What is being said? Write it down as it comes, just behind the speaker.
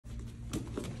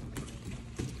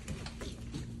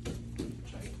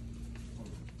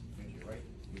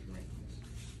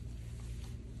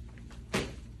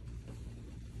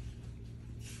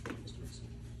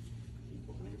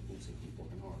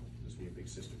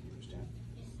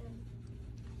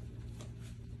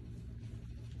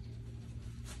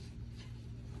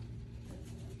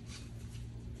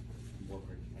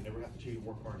you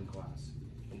work hard in class.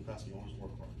 In class, you always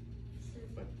work hard.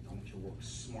 But I want you to work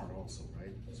smart also,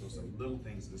 right? So it's the little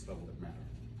things at this level that matter.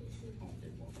 Okay,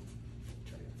 well,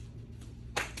 try it.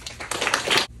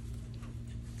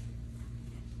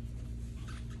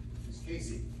 Miss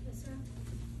Casey. Yes, sir.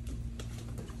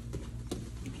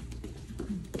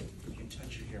 Can you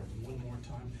touch your hair one more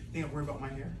time? Think I worry about my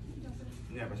hair? No, sir.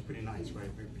 Yeah, but it's pretty nice,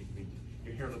 right? Pretty.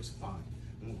 Your hair looks fine.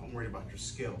 I'm worried about your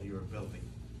skill, your ability.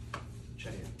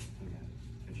 Check it. Come again.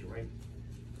 And you're right.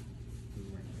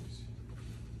 Move right, please.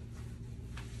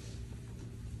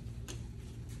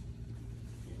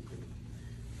 Yeah, good.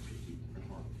 Keep working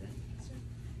hard, okay? Yes, sir.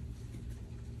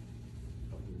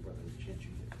 Help your brother with a chance you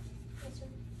get. Yes, sir.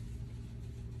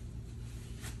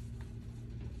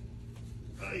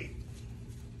 Hey.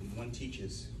 When one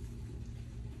teaches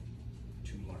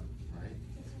to learn, right?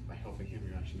 Yes, sir. By helping him,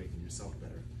 you're actually making yourself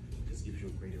better. This gives you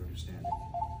a greater understanding.